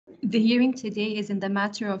The hearing today is in the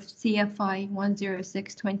matter of CFI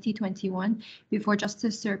 106/2021 before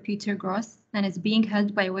Justice Sir Peter Gross and is being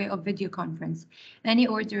held by way of video conference. Any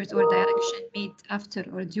orders or direction made after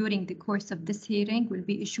or during the course of this hearing will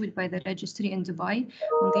be issued by the registry in Dubai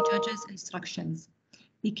on the judge's instructions.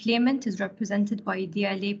 The claimant is represented by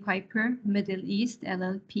DLA Piper, Middle East,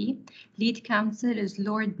 LLP. Lead counsel is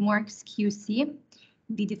Lord Marks, QC.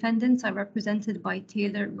 The defendants are represented by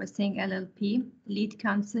Taylor Wessing, LLP. Lead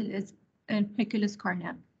counsel is Nicholas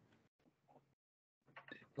Carnell.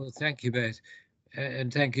 Well, thank you both,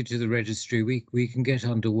 and thank you to the registry. We can get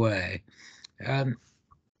underway.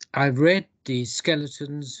 I've read the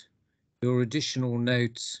skeletons, your additional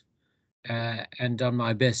notes, and done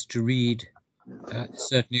my best to read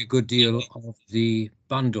certainly a good deal of the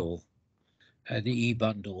bundle, the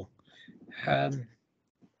e-bundle.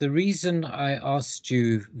 The reason I asked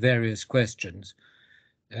you various questions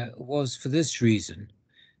was for this reason.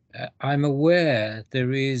 I'm aware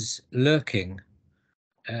there is lurking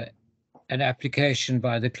an application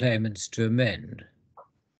by the claimants to amend.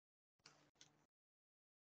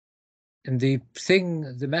 And the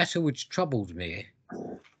matter which troubled me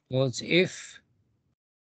was if,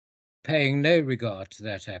 paying no regard to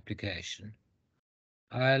that application,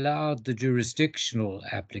 I allowed the jurisdictional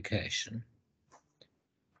application,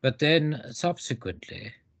 but then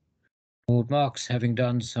subsequently, Lord Marks having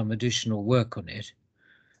done some additional work on it,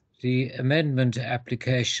 the amendment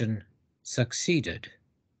application succeeded.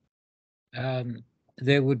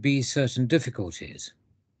 There would be certain difficulties,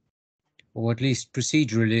 or at least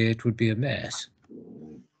procedurally it would be a mess.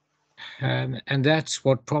 And that's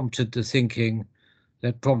what prompted the thinking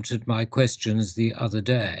that prompted my questions the other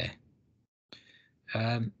day.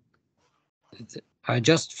 I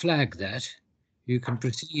just flag that. You can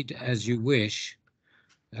proceed as you wish,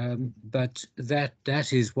 but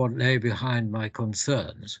that is what lay behind my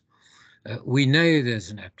concerns. We know there's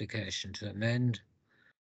an application to amend.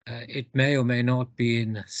 It may or may not be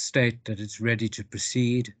in a state that it's ready to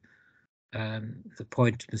proceed. The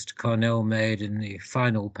point Mr. Carnell made in the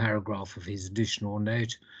final paragraph of his additional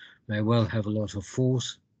note may well have a lot of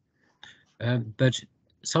force, but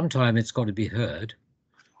sometime it's got to be heard.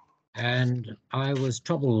 And I was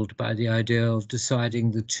troubled by the idea of deciding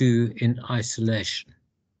the two in isolation.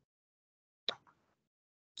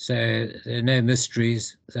 So there are no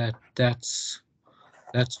mysteries. That's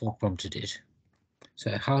what prompted it.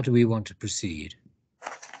 So how do we want to proceed?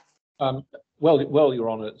 Well, Your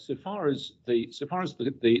Honour, so far as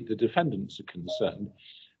the defendants are concerned,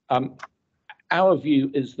 our view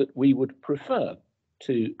is that we would prefer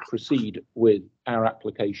to proceed with our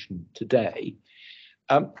application today.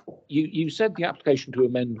 You said the application to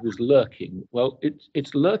amend was lurking. Well,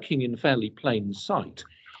 it's lurking in fairly plain sight.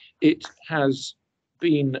 It has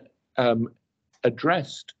been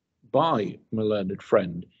addressed by my learned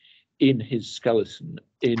friend in his skeleton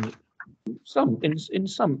in some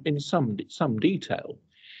detail,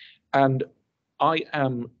 and I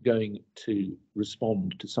am going to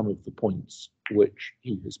respond to some of the points which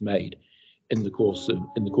he has made in the course of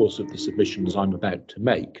the submissions I'm about to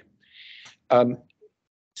make.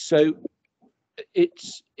 So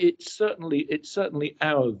it's certainly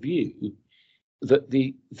our view that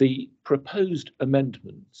the proposed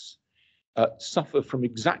amendments suffer from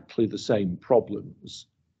exactly the same problems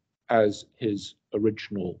as his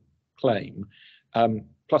original claim,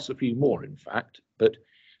 plus a few more, in fact. But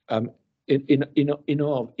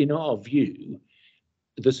in our view,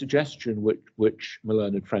 the suggestion which my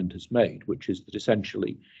learned friend has made, which is that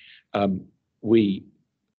essentially we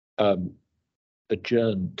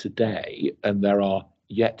adjourn today and there are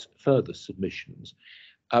yet further submissions,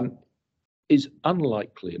 is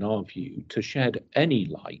unlikely, in our view, to shed any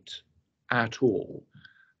light at all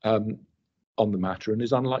on the matter, and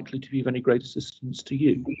is unlikely to be of any great assistance to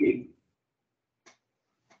you.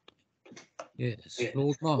 Yes,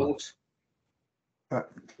 Lord Marks.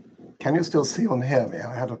 Can you still see or hear me?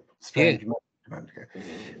 I had a strange moment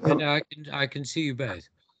ago. No, I can see you both.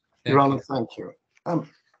 Your Honour, thank you.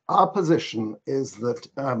 Our position is that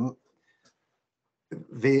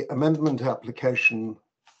the amendment application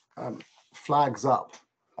flags up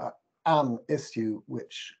an issue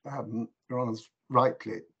which Your Honour's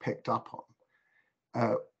rightly picked up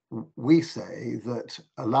on. We say that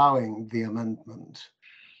allowing the amendment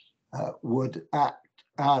would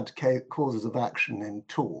add causes of action in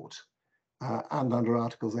tort and under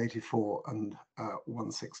Articles 84 and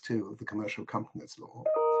 162 of the Commercial Companies Law.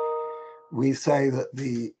 We say that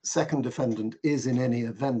the second defendant is in any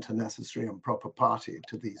event a necessary and proper party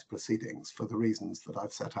to these proceedings for the reasons that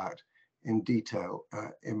I've set out in detail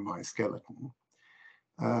in my skeleton.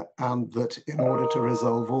 and that in order to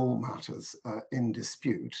resolve all matters in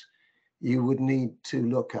dispute, you would need to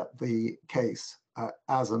look at the case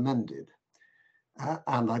as amended.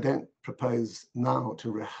 And I don't propose now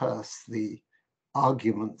to rehearse the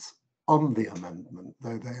arguments on the amendment,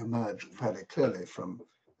 though they emerge fairly clearly from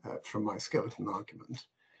my skeleton argument.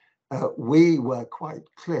 We were quite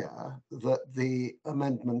clear that the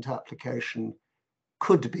amendment application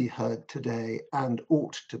could be heard today and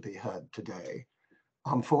ought to be heard today.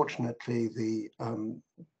 Unfortunately, the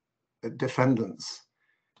defendants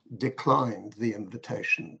declined the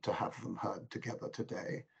invitation to have them heard together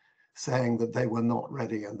today, saying that they were not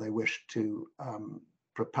ready and they wished to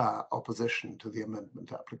prepare opposition to the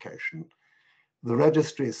amendment application. The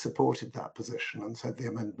registry supported that position and said the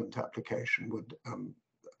amendment application would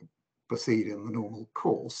proceed in the normal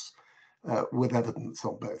course with evidence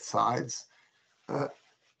on both sides.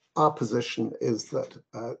 Our position is that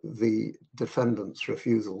the defendants'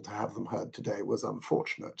 refusal to have them heard today was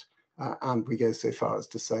unfortunate, and we go so far as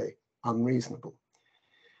to say unreasonable.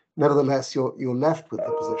 Nevertheless, you're left with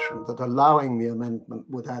the position that allowing the amendment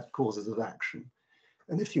would add causes of action.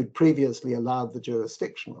 And if you'd previously allowed the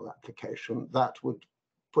jurisdictional application, that would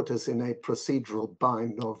put us in a procedural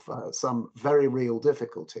bind of some very real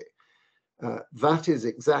difficulty. That is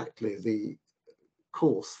exactly the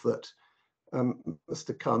course that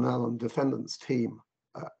Mr. Carnell and defendants team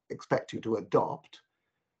expect you to adopt.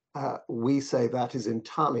 We say that is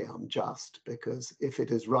entirely unjust, because if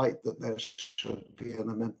it is right that there should be an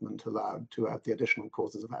amendment allowed to add the additional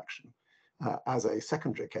causes of action as a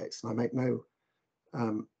secondary case, and I make no,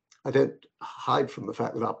 I don't hide from the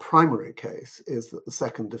fact that our primary case is that the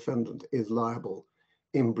second defendant is liable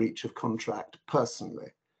in breach of contract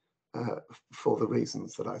personally for the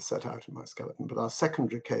reasons that I set out in my skeleton, but our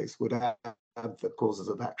secondary case would add the causes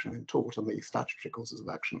of action in tort and the statutory causes of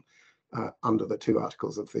action under the 2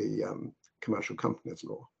 articles of the Commercial Companies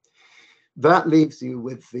Law. That leaves you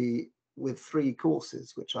with 3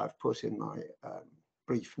 courses, which I've put in my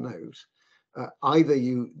brief note. Either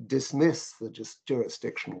you dismiss the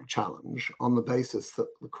jurisdictional challenge on the basis that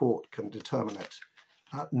the court can determine it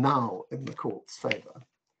now in the court's favour.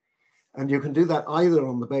 And you can do that either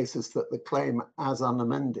on the basis that the claim as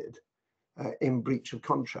unamended in breach of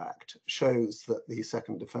contract shows that the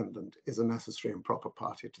second defendant is a necessary and proper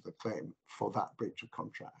party to the claim for that breach of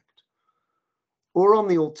contract, or on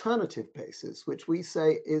the alternative basis, which we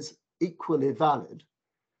say is equally valid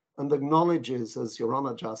and acknowledges, as Your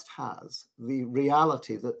Honour just has, the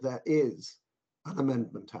reality that there is an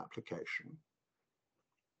amendment application,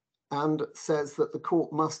 and says that the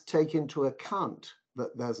court must take into account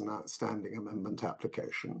that there's an outstanding amendment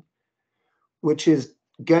application, which is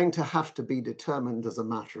going to have to be determined as a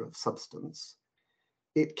matter of substance.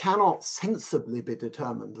 It cannot sensibly be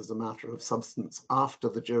determined as a matter of substance after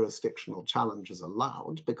the jurisdictional challenge is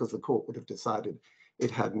allowed, because the court would have decided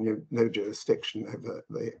it had no jurisdiction over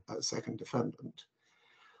the second defendant.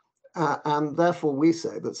 And therefore we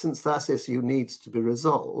say that since that issue needs to be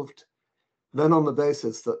resolved, then on the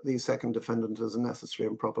basis that the second defendant is a necessary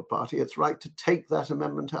and proper party, it's right to take that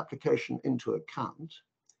amendment application into account.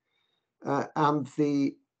 And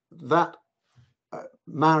that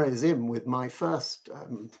marries in with my first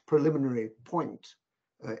preliminary point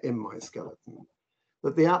in my skeleton,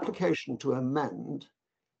 that the application to amend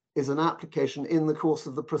is an application in the course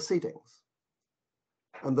of the proceedings,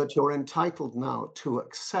 and that you're entitled now to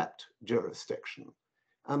accept jurisdiction.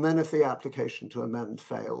 And then if the application to amend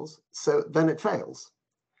fails, so then it fails.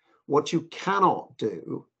 What you cannot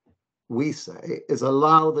do, we say, is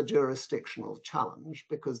allow the jurisdictional challenge,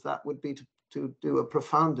 because that would be to do a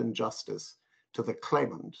profound injustice to the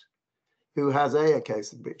claimant, who has a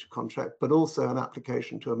case of breach of contract, but also an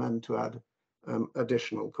application to amend to add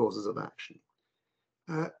additional causes of action.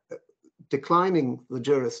 Declining the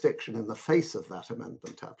jurisdiction in the face of that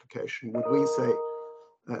amendment application would, we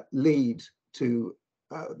say, lead to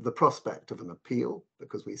the prospect of an appeal,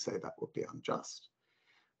 because we say that would be unjust.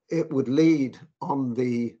 It would lead on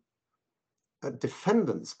the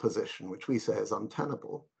defendant's position, which we say is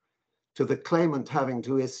untenable, to the claimant having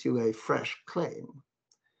to issue a fresh claim.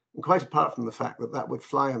 And quite apart from the fact that that would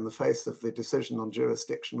fly in the face of the decision on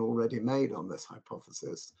jurisdiction already made on this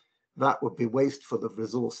hypothesis, that would be wasteful of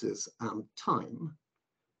resources and time,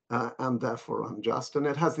 and therefore unjust. And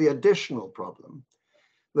it has the additional problem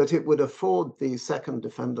that it would afford the second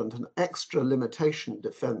defendant an extra limitation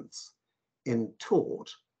defense in tort,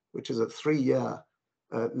 which is a 3-year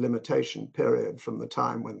limitation period from the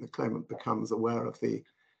time when the claimant becomes aware of the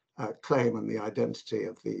claim and the identity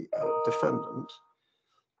of the defendant,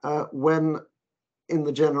 when in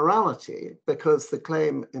the generality, because the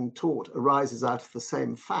claim in tort arises out of the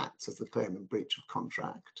same facts as the claim in breach of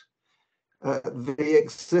contract, the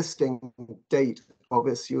existing date of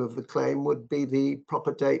issue of the claim would be the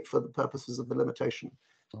proper date for the purposes of the limitation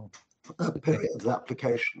period of the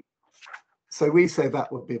application. So we say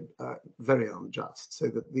that would be very unjust, so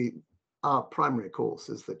that our primary course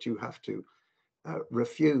is that you have to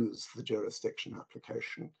refuse the jurisdiction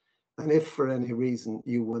application. And if for any reason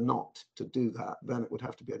you were not to do that, then it would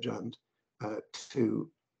have to be adjourned to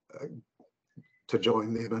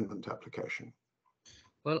join the amendment application.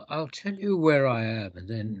 Well, I'll tell you where I am, and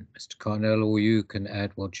then Mr. Carnell or you can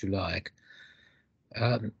add what you like.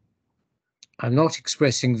 I'm not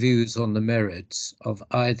expressing views on the merits of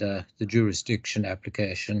either the jurisdiction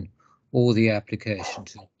application or the application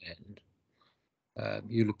to amend.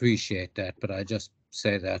 You'll appreciate that, but I just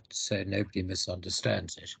say that so nobody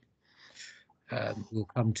misunderstands it. We'll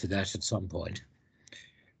come to that at some point.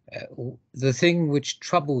 The thing which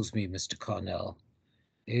troubles me, Mr. Carnell,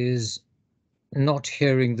 is not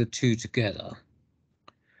hearing the two together.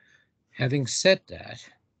 Having said that,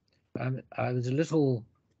 I was a little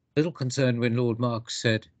concerned when Lord Marks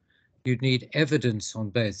said you'd need evidence on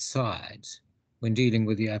both sides when dealing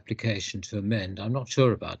with the application to amend. I'm not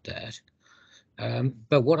sure about that.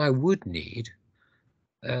 But what I would need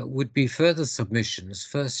would be further submissions,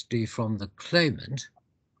 firstly from the claimant,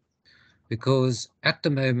 because at the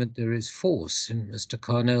moment there is force in Mr.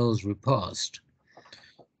 Carnell's repast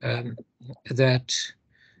that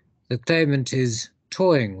the claimant is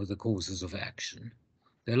toying with the causes of action.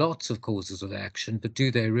 There are lots of causes of action, but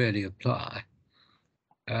do they really apply?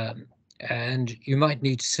 And you might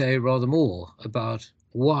need to say rather more about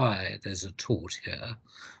why there's a tort here,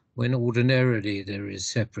 when ordinarily there is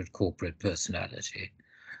separate corporate personality.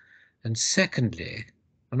 And secondly,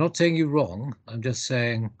 I'm not saying you're wrong, I'm just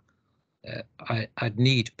saying I'd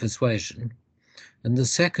need persuasion. And the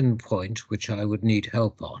second point, which I would need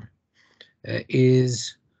help on,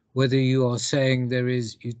 is whether you are saying there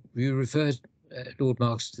is, you referred, Lord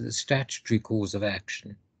Marks, to the statutory cause of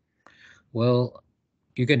action. Well,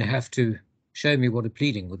 you're going to have to show me what a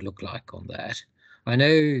pleading would look like on that. I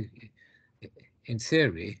know, in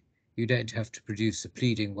theory, you don't have to produce a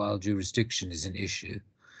pleading while jurisdiction is an issue,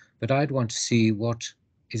 but I'd want to see what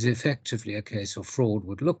is effectively a case of fraud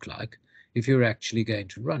would look like if you're actually going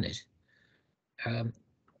to run it.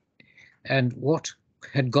 And what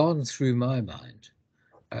had gone through my mind,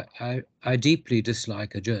 I deeply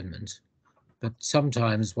dislike adjournment, but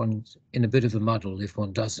sometimes one's in a bit of a muddle if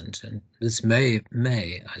one doesn't, and this may,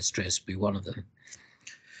 I stress, be one of them.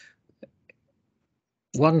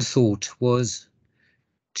 One thought was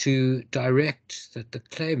to direct that the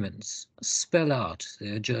claimants spell out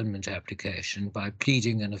the adjournment application by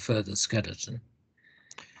pleading in a further skeleton.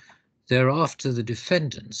 Thereafter, the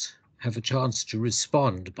defendants have a chance to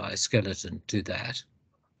respond by skeleton to that.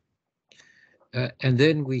 And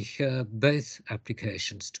then we hear both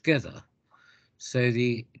applications together. So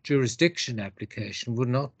the jurisdiction application would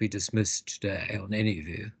not be dismissed today on any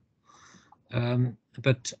view.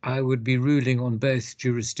 But I would be ruling on both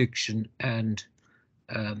jurisdiction and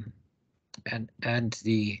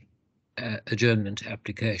the adjournment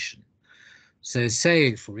application. So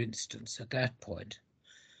say, for instance, at that point,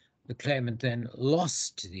 the claimant then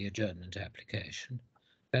lost the adjournment application.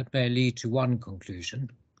 That may lead to one conclusion.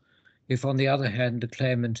 If, on the other hand, the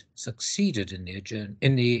claimant succeeded in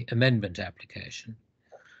the amendment application,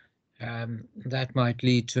 that might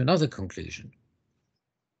lead to another conclusion.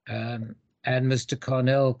 And Mr.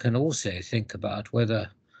 Carnell can also think about whether,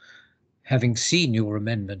 having seen your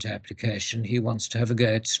amendment application, he wants to have a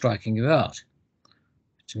go at striking you out.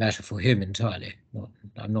 It's a matter for him entirely.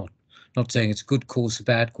 I'm not saying it's a good course, a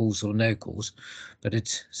bad course, or no course, but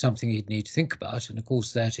it's something he'd need to think about. And of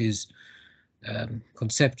course, that is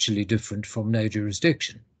conceptually different from no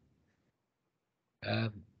jurisdiction.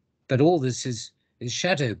 But all this is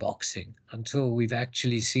shadow boxing until we've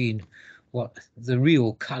actually seen what the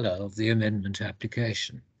real colour of the amendment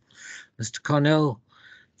application. Mr. Carnell,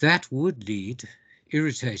 that would lead,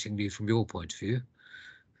 irritatingly from your point of view,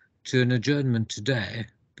 to an adjournment today,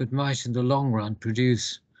 but might in the long run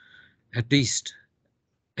produce at least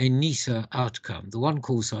a neater outcome. The one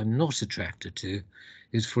course I'm not attracted to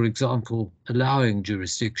is, for example, allowing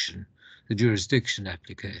jurisdiction, the jurisdiction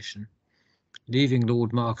application, leaving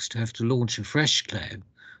Lord Marks to have to launch a fresh claim,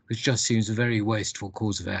 which just seems a very wasteful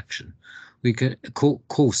course of action.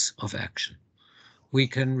 Course of action. We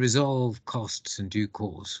can resolve costs in due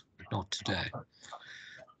course, but not today.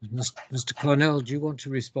 Mr. Carnell, do you want to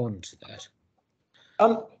respond to that?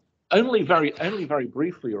 Only very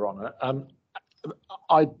briefly, Your Honour.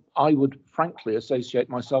 I would frankly associate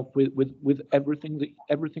myself with everything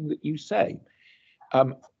that you say.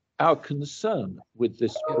 Our concern with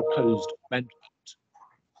this proposed amendment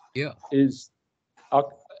is,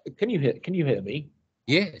 can you hear me?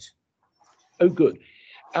 Yes. Oh, good.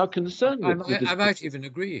 Our concern with this, I might even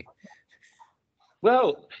agree.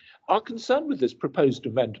 Well, our concern with this proposed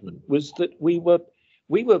amendment was that we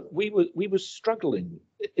were struggling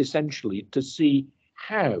essentially to see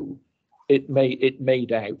how it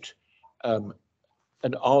made out an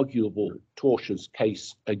arguable tortious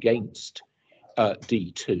case against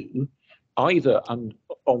D2, either on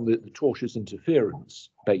the tortious interference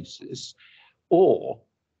basis, or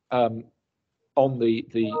on the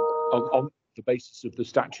basis of the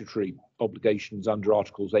statutory obligations under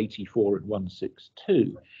Articles 84 and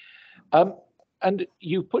 162. And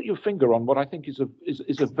you put your finger on what I think is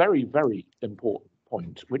a very, very important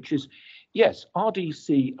point, which is, yes,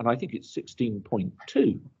 RDC, and I think it's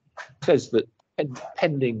 16.2, says that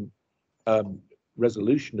pending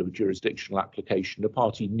resolution of a jurisdictional application, a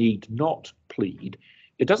party need not plead.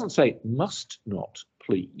 It doesn't say must not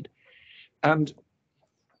plead. And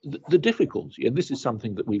the difficulty, and this is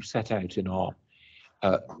something that we've set out in our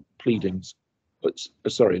pleadings,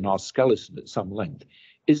 in our skeleton at some length,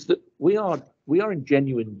 is that we are in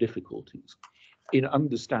genuine difficulties in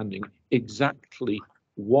understanding exactly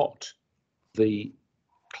what the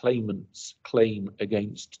claimant's claim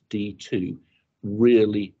against D2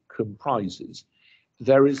 really comprises.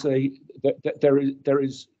 There is a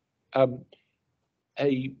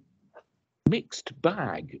mixed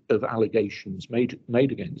bag of allegations made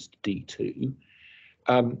against D2,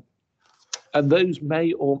 and those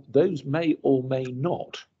may or may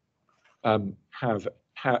not have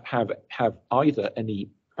either any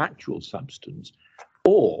factual substance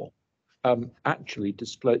or actually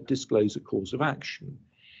disclose a cause of action.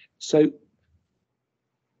 So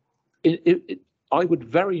I would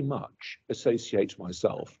very much associate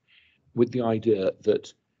myself with the idea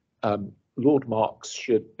that Lord Marx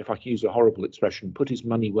should, if I can use a horrible expression, put his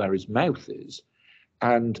money where his mouth is,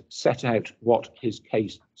 and set out what his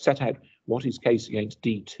case against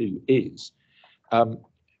D2 is.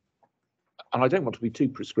 And I don't want to be too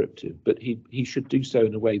prescriptive, but he should do so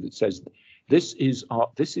in a way that says this is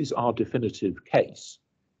our definitive case,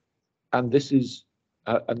 and this is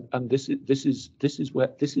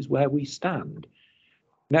where we stand.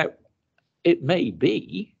 Now, it may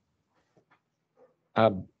be,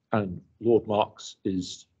 and Lord Marx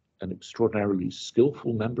is an extraordinarily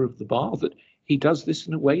skillful member of the bar, that he does this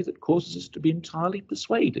in a way that causes us to be entirely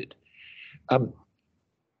persuaded.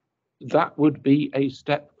 That would be a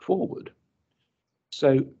step forward.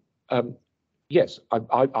 So, yes,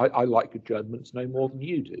 I like adjournments no more than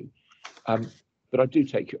you do, but I do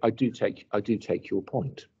take your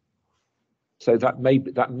point. So that may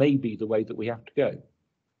be the way that we have to go.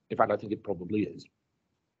 In fact, I think it probably is.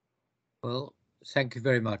 Well, thank you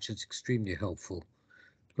very much. It's extremely helpful.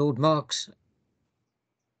 Lord Marx,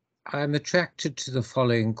 I'm attracted to the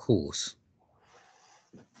following course.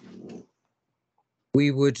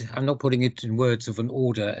 I'm not putting it in words of an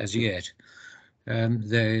order as yet.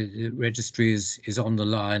 The registry is on the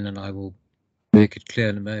line, and I will make it clear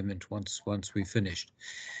in a moment once we've finished.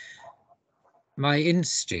 My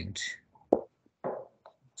instinct,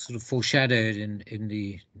 sort of foreshadowed in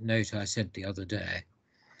the note I sent the other day,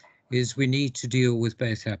 is we need to deal with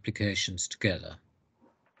both applications together.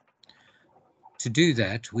 To do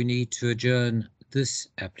that, we need to adjourn this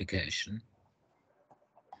application.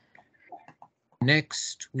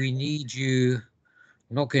 Next, we need you,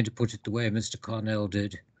 I'm not going to put it the way Mr. Carnell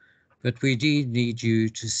did, but we do need you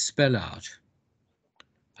to spell out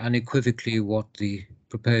unequivocally what the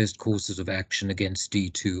proposed courses of action against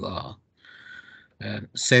D2 are.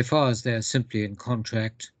 So far as they're simply in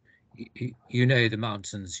contract, you know the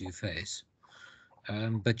mountains you face,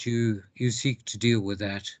 but you seek to deal with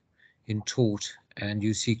that in tort, and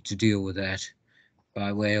you seek to deal with that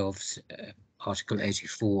by way of Article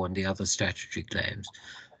 84 and the other statutory claims.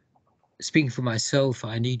 Speaking for myself,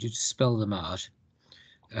 I need you to spell them out.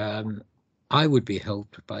 I would be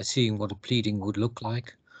helped by seeing what a pleading would look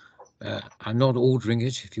like. I'm not ordering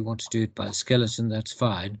it. If you want to do it by skeleton, that's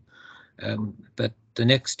fine. But the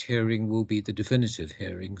next hearing will be the definitive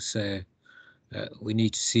hearing, so we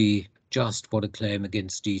need to see just what a claim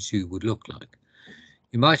against D2 would look like.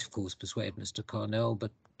 You might, of course, persuade Mr. Carnell,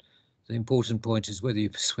 but the important point is whether you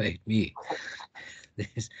persuade me.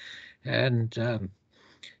 And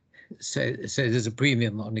so there's a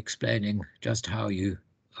premium on explaining just how you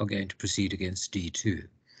are going to proceed against D2.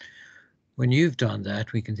 When you've done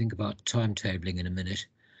that, we can think about timetabling in a minute.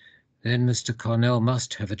 then Mr. Carnell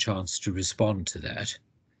must have a chance to respond to that.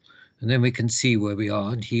 And then we can see where we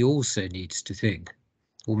are. And he also needs to think,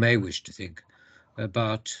 or may wish to think,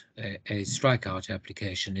 about a strikeout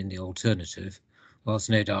application in the alternative, whilst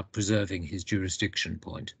no doubt preserving his jurisdiction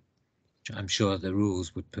point. I'm sure the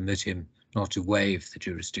rules would permit him not to waive the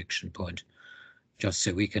jurisdiction point, just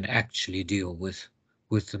so we can actually deal with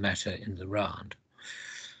the matter in the round.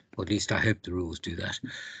 Or at least I hope the rules do that.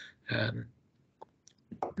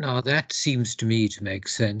 Now that seems to me to make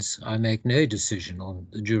sense. I make no decision on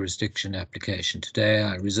the jurisdiction application today.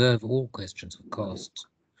 I reserve all questions of costs.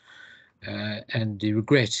 And the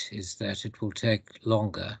regret is that it will take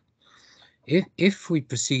longer. If we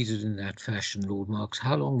proceeded in that fashion, Lord Marks,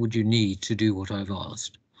 how long would you need to do what I've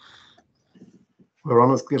asked? Your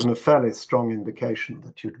Honour's given a fairly strong indication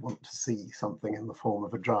that you'd want to see something in the form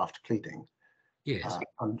of a draft pleading. Yes.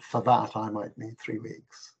 And for that, I might need 3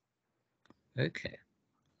 weeks. Okay.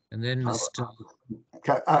 And then Mr.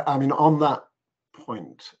 I mean, on that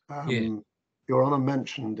point, Yeah. Your Honour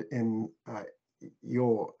mentioned in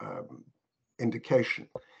your indication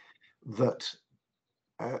that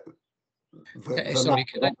the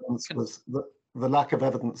lack of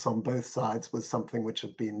evidence on both sides was something which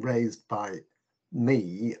had been raised by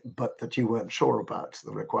me, but that you weren't sure about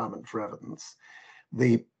the requirement for evidence.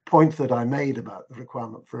 The point that I made about the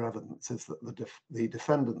requirement for evidence is that the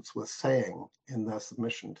defendants were saying in their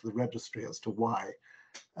submission to the registry as to why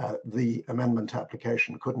the amendment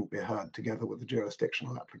application couldn't be heard together with the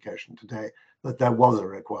jurisdictional application today, that there was a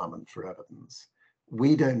requirement for evidence.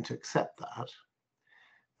 We don't accept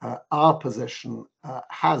that. Our position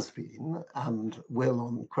has been and will,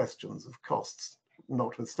 on questions of costs,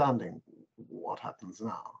 notwithstanding what happens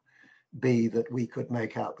now, be that we could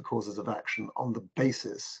make out the causes of action on the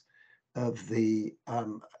basis of the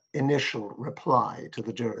initial reply to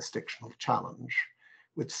the jurisdictional challenge,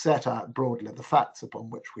 which set out broadly the facts upon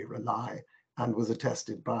which we rely and was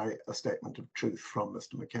attested by a statement of truth from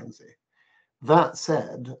Mr. Mackenzie. That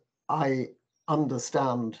said, I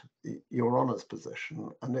understand Your Honour's position,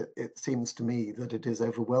 and it seems to me that it is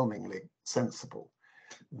overwhelmingly sensible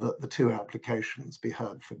that the two applications be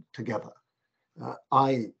heard together.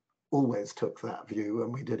 I always took that view,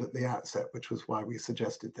 and we did at the outset, which was why we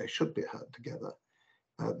suggested they should be heard together.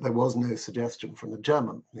 There was no suggestion from the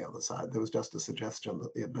German on the other side. There was just a suggestion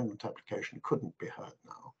that the amendment application couldn't be heard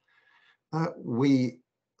now. We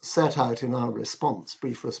set out in our response,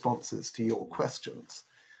 brief responses to your questions,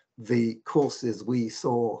 the courses we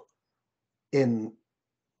saw in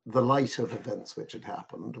the light of events which had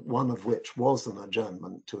happened, one of which was an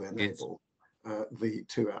adjournment to enable the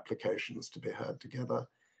two applications to be heard together.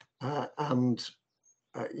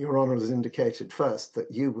 Your Honour has indicated first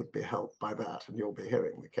that you would be helped by that and you'll be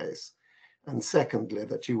hearing the case. And secondly,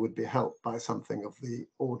 that you would be helped by something of the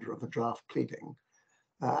order of a draft pleading,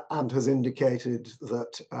 and has indicated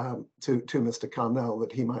that to Mr. Carnell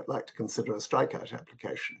that he might like to consider a strikeout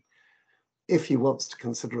application. If he wants to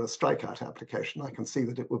consider a strikeout application, I can see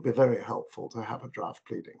that it would be very helpful to have a draft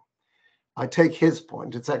pleading. I take his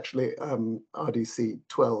point. It's actually RDC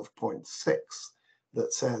 12.6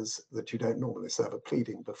 that says that you don't normally serve a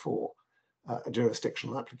pleading before a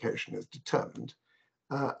jurisdictional application is determined.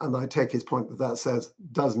 And I take his point that that says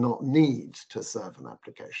does not need to serve an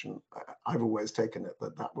application. I've always taken it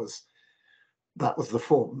that that was the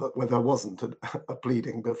form, that where there wasn't a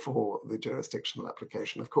pleading before the jurisdictional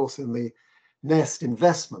application. Of course, in the Nest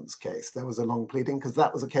Investments case, there was a long pleading because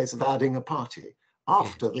that was a case of adding a party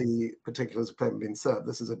after the particulars of payment being served.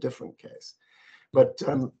 This is a different case. But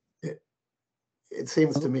it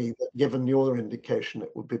seems to me that given your indication,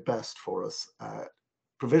 it would be best for us,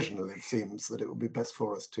 provisionally it seems that it would be best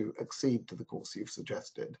for us to accede to the course you've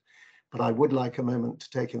suggested. But I would like a moment to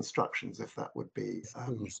take instructions if that would be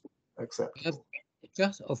acceptable.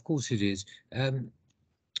 Just, of course it is. In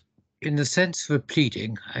the sense of a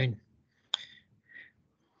pleading,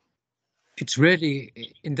 it's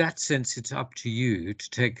really, in that sense, it's up to you to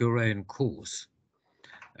take your own course.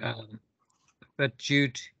 But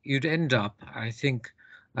you'd end up, I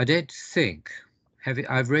don't think,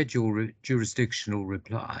 I've read your jurisdictional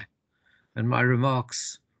reply, and my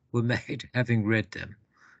remarks were made having read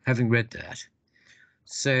that.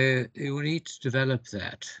 So you will need to develop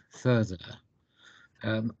that further.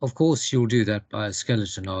 Of course, you'll do that by a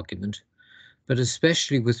skeleton argument, but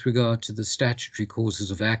especially with regard to the statutory causes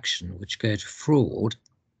of action which go to fraud,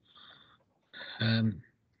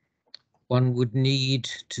 one would need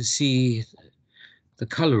to see the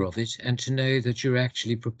colour of it and to know that you're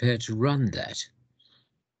actually prepared to run that.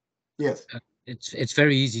 Yes. It's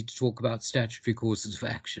very easy to talk about statutory causes of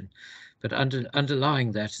action, but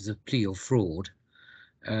underlying that is a plea of fraud.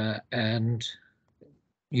 and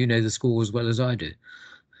you know the score as well as I do.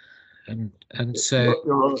 And so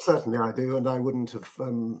Your Honour, certainly I do, and I wouldn't have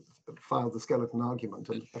filed the skeleton argument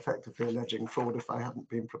and effectively alleging fraud if I hadn't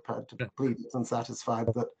been prepared to plead and satisfied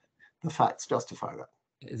that the facts justify that.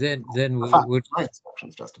 then My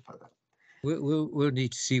instructions justify that. we'll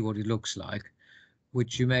need to see what it looks like,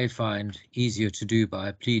 which you may find easier to do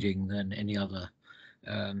by pleading than any other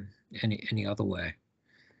way.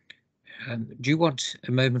 Do you want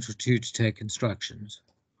a moment or two to take instructions?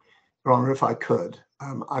 Your Honour, if I could,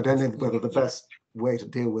 I don't know whether the best way to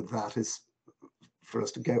deal with that is for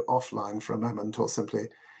us to go offline for a moment or simply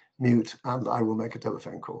mute, and I will make a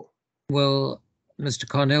telephone call. Well, Mr.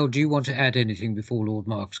 Carnell, do you want to add anything before Lord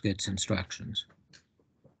Marks gets instructions?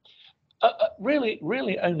 Really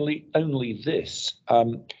only this.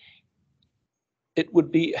 It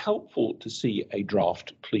would be helpful to see a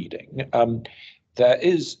draft pleading. There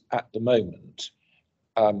is at the moment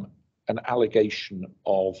an allegation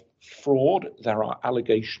of fraud. There are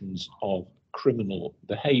allegations of criminal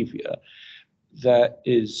behaviour. There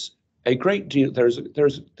is a great deal. There's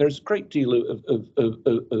a great deal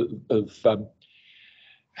of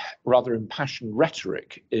rather impassioned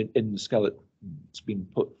rhetoric in the skeleton that's been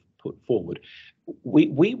put forward.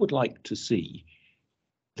 We would like to see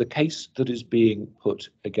the case that is being put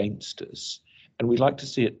against us, and we'd like to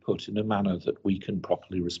see it put in a manner that we can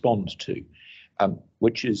properly respond to,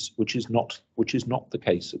 which is not the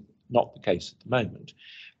case at the moment.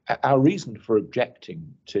 Our reason for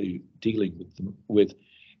objecting to dealing with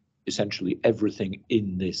essentially everything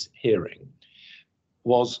in this hearing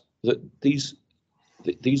was that these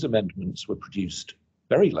amendments were produced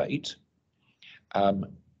very late,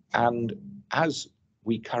 and as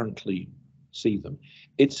we currently see them,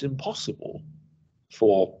 it's impossible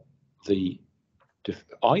for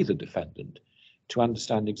either defendant to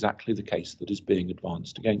understand exactly the case that is being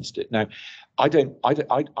advanced against it. Now, I don't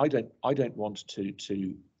want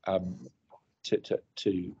to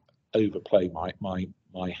overplay my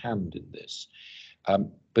hand in this,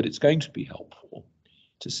 but it's going to be helpful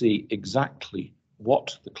to see exactly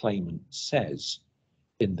what the claimant says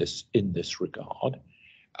in this regard,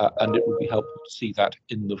 and it would be helpful to see that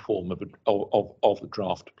in the form of a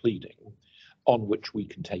draft pleading, on which we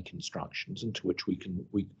can take instructions and to which we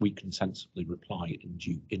can sensibly reply in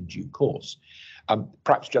due course.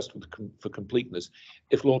 Perhaps just for completeness,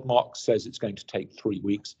 if Lord Marks says it's going to take 3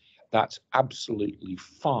 weeks, that's absolutely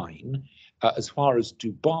fine. As far as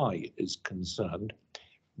Dubai is concerned,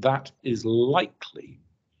 that is likely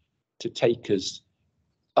to take us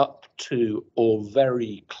up to or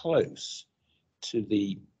very close to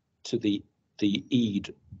the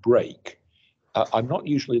Eid break. I'm not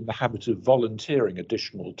usually in the habit of volunteering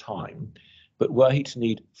additional time, but were he to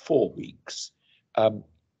need 4 weeks,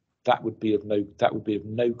 that would be of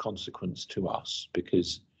no consequence to us,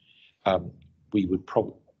 because we would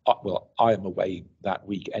probably, well, I am away that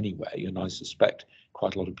week anyway, and I suspect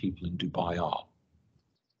quite a lot of people in Dubai are.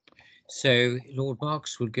 So Lord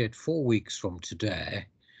Marks will get 4 weeks from today,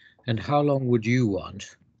 and how long would you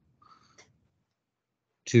want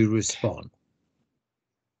to respond?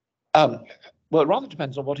 Well, it rather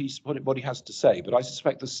depends on what he has to say, but I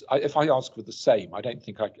suspect this. If I ask for the same, I don't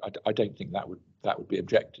think that would be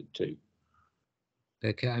objected to.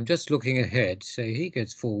 Okay, I'm just looking ahead. So he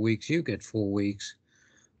gets 4 weeks, you get 4 weeks.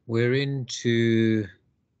 We're into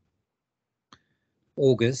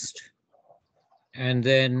August, and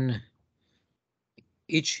then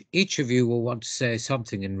each of you will want to say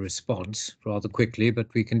something in response rather quickly,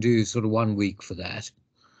 but we can do sort of 1 week for that.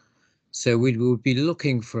 So we will be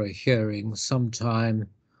looking for a hearing sometime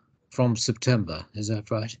from September. Is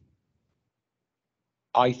that right?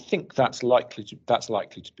 I think that's likely to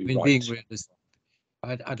be right. Being realistic,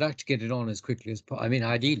 I'd like to get it on as quickly as possible. I mean,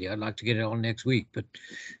 ideally, I'd like to get it on next week, but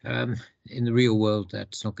in the real world,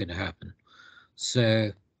 that's not going to happen.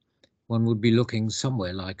 So one would be looking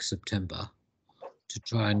somewhere like September to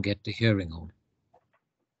try and get the hearing on.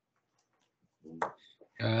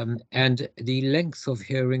 And the length of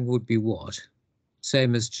hearing would be what?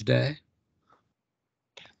 Same as today?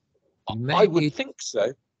 I would think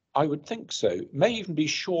so. I would think so. May even be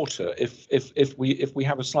shorter if we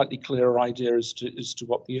have a slightly clearer idea as to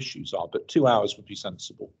what the issues are. But 2 hours would be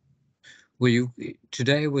sensible. Well,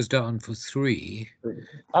 today was down for 3.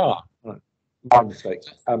 Ah, right. My mistake.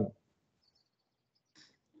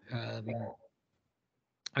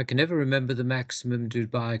 I can never remember the maximum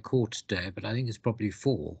Dubai court day, but I think it's probably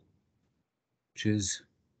 4, which is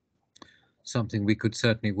something we could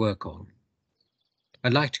certainly work on.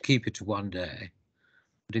 I'd like to keep it to 1 day,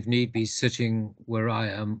 but if need be, sitting where I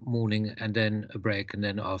am morning and then a break and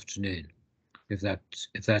then afternoon,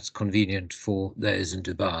 if that's convenient for those in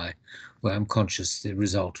Dubai, where I'm conscious the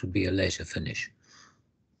result would be a later finish.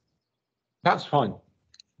 That's fine.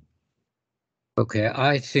 Okay,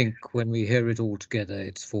 I think when we hear it all together,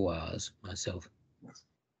 it's 4 hours myself. Yes.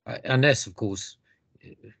 Unless, of course,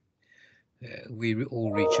 we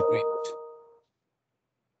all reach agreement.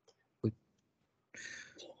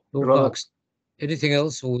 Lord Right. Marks, anything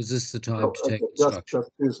else, or is this the time to take instruction?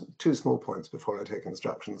 Just two small points before I take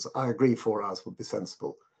instructions. I agree 4 hours would be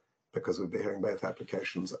sensible because we'll be hearing both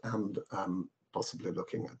applications and possibly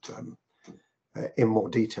looking at in more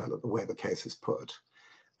detail at the way the case is put.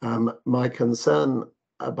 My concern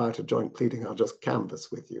about a joint pleading, I'll just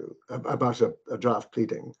canvass with you, about a draft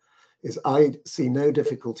pleading, is I see no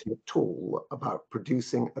difficulty at all about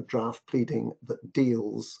producing a draft pleading that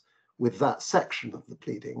deals with that section of the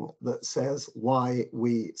pleading that says why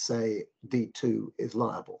we say D2 is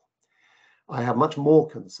liable. I have much more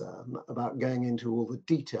concern about going into all the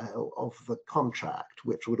detail of the contract,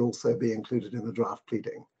 which would also be included in the draft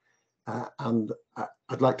pleading. And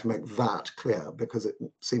I'd like to make that clear because it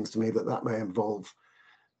seems to me that that may involve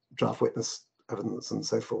draft witness evidence and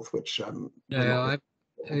so forth, which No,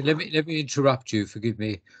 let me interrupt you. Forgive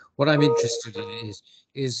me. What I'm interested in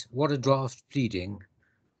is what a draft pleading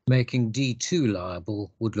making D2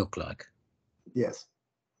 liable would look like. Yes.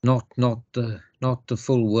 Not the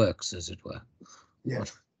full works, as it were.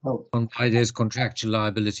 Yes. On why there's contractual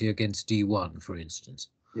liability against D1, for instance.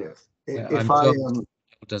 Yes. I'm sure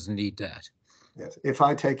it doesn't need that. Yes. If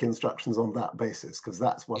I take instructions on that basis, because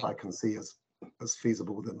that's what I can see as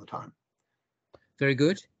feasible within the time. Very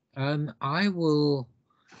good. I will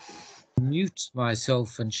mute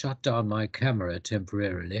myself and shut down my camera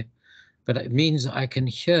temporarily, but it means I can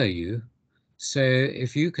hear you. So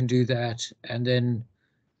if you can do that, and then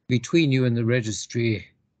between you and the registry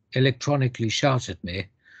electronically shout at me,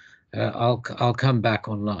 I'll come back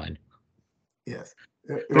online. Yes.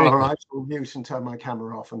 Or I will mute and turn my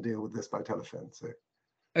camera off and deal with this by telephone. So.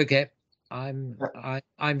 Okay.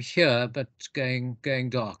 I'm here, but going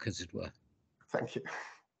dark, as it were. Thank you.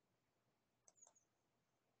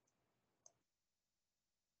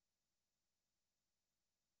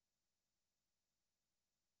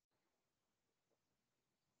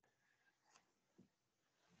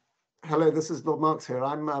 Hello, this is Lord Marks here.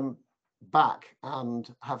 I'm back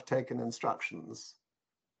and have taken instructions.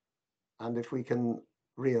 And if we can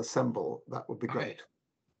reassemble, that would be great.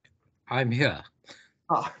 I'm here.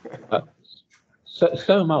 Ah.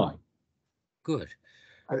 So am I. Good.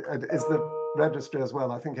 Is the registry as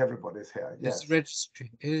well? I think everybody's here. Yes.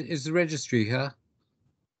 Is the registry here?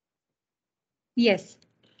 Yes.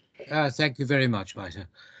 Thank you very much, Vita.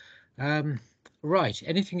 Right.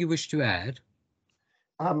 Anything you wish to add?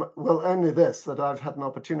 Well, only this, that I've had an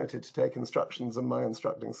opportunity to take instructions, and my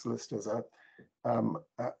instructing solicitors are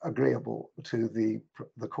agreeable to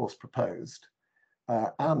the course proposed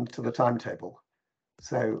and to the timetable.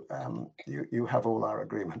 So you have all our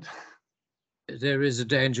agreement. There is a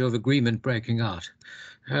danger of agreement breaking out.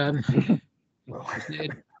 Well,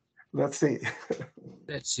 let's see.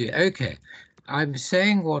 Let's see. Okay. I'm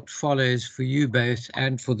saying what follows for you both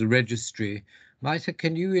and for the registry. Maita,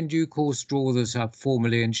 can you in due course draw this up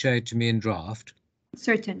formally and show it to me in draft?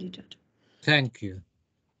 Certainly, Judge. Thank you.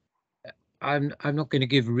 I'm not going to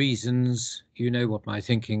give reasons. You know what my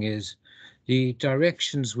thinking is. The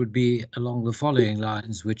directions would be along the following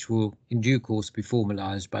lines, which will in due course be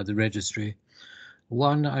formalized by the registry.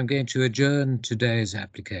 1, I'm going to adjourn today's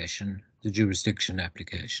application, the jurisdiction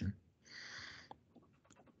application.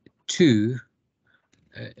 2,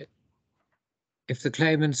 if the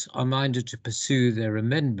claimants are minded to pursue their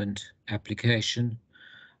amendment application,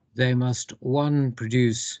 they must 1,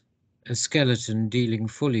 produce a skeleton dealing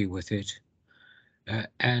fully with it,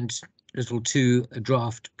 and 2, a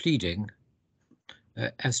draft pleading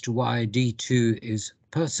as to why D2 is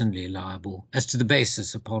personally liable, as to the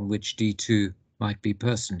basis upon which D2 might be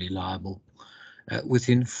personally liable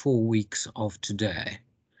within 4 weeks of today.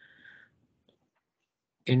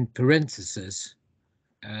 In parentheses,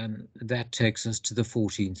 that takes us to the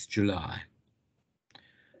 14th July.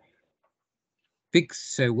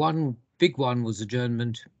 So big one was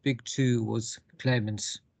adjournment. Big 2 was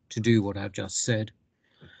claimants to do what I've just said.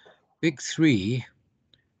 Big 3,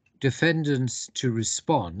 defendants to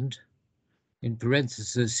respond, in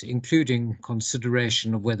parentheses, including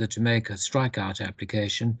consideration of whether to make a strikeout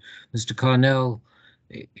application. Mr. Carnell,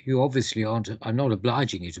 you obviously I'm not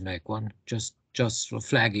obliging you to make one, just for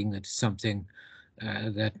flagging that it's something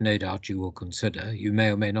that no doubt you will consider. You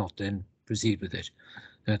may or may not then proceed with it.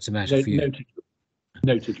 That's a matter for you.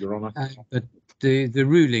 Noted, Your Honour. the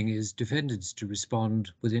ruling is defendants to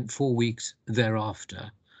respond within 4 weeks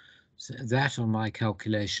thereafter. So that, on my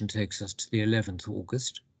calculation, takes us to the 11th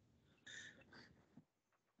August.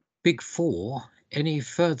 Big 4, any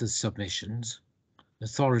further submissions,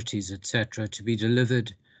 authorities, etc., to be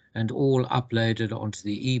delivered and all uploaded onto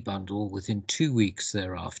the e-bundle within 2 weeks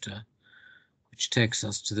thereafter, which takes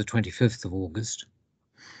us to the 25th of August.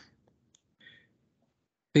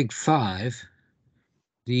 Big 5,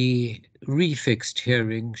 the refixed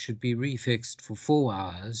hearing should be refixed for 4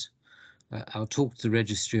 hours. I'll talk to the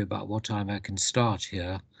registry about what time I can start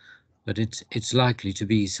here, but it's likely to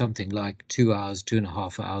be something like 2 hours,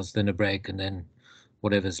 2.5 hours, then a break, and then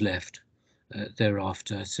whatever's left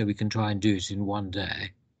thereafter, so we can try and do it in 1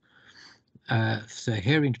 day. So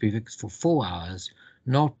hearing to be fixed for 4 hours,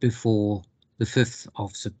 not before the 5th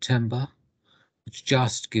of September, which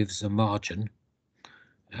just gives a margin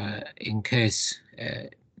in case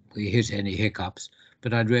we hit any hiccups,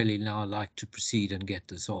 but I'd really now like to proceed and get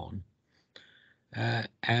this on.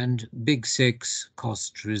 And Big 6,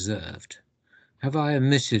 cost reserved. Have I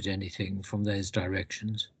omitted anything from those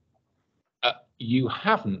directions? You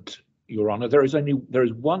haven't, Your Honour. There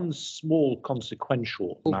is one small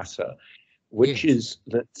consequential matter, which Yes. is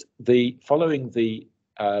that following the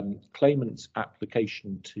claimant's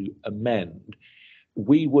application to amend,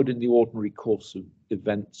 we would, in the ordinary course of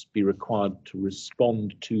events, be required to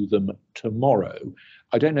respond to them tomorrow.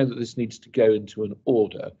 I don't know that this needs to go into an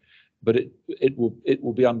order, but it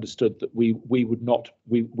will be understood that we would not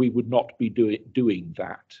be doing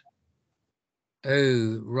that.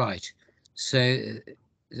 Oh, right. So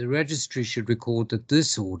the registry should record that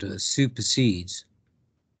this order supersedes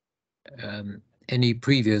any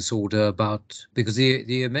previous order about, because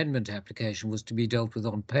the amendment application was to be dealt with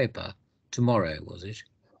on paper tomorrow, was it?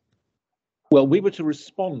 Well, we were to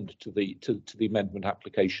respond to the amendment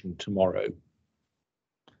application tomorrow.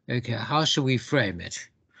 Okay, how shall we frame it?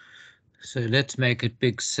 So let's make it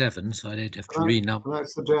Big 7, so I don't have to renumber. Can I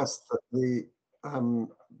suggest that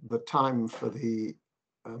the time for the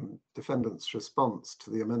defendant's response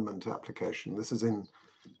to the amendment application, this is in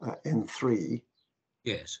 3,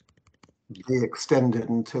 Yes. be extended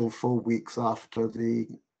until 4 weeks after the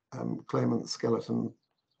claimant's skeleton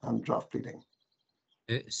and draft pleading?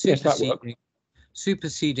 Yes, that works.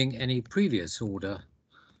 Superseding any previous order,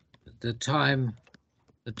 the time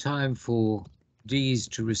for D's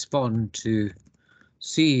to respond to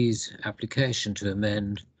C's application to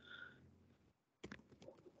amend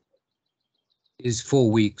is 4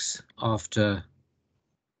 weeks after,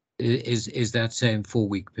 is that same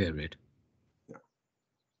 4-week period. Yeah.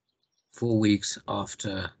 4 weeks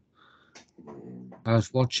after,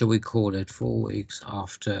 what shall we call it? 4 weeks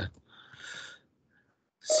after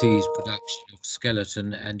C's production of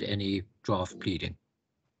skeleton and any draft pleading.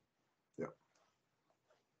 Yeah.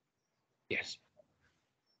 Yes.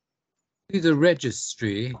 To the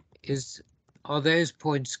registry, are those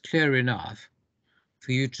points clear enough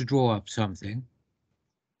for you to draw up something?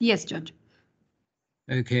 Yes, Judge.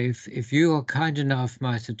 Okay, if you are kind enough,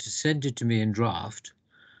 Martha, to send it to me in draft,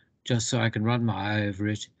 just so I can run my eye over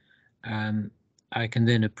it, I can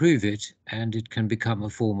then approve it and it can become a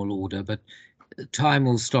formal order, but time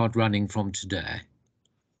will start running from today.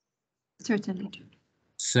 Certainly, Judge.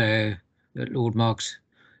 So, Lord Marks,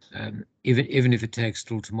 even if it takes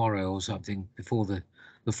till tomorrow or something before the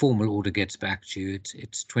formal order gets back to you,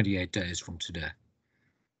 it's 28 days from today.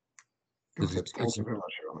 Thank you very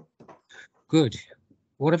much, Your Honour. Good.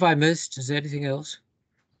 What have I missed? Is there anything else?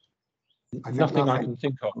 Nothing I can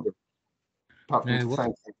think of. Apart from No,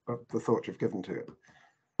 thank you for the thought you've given to it.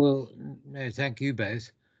 Well, no, thank you both.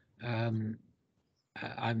 I'm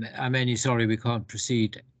only sorry we can't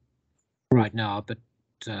proceed right now, but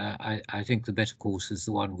I think the better course is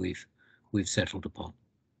the one we've settled upon.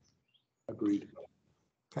 Agreed.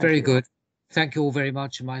 Very good. Thank you all very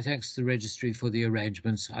much, and my thanks to the registry for the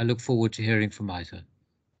arrangements. I look forward to hearing from Martha.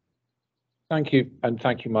 Thank you, and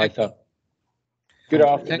thank you, Martha. Good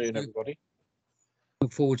afternoon, everybody.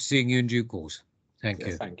 Look forward to seeing you in due course. Thank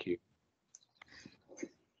you. Thank you.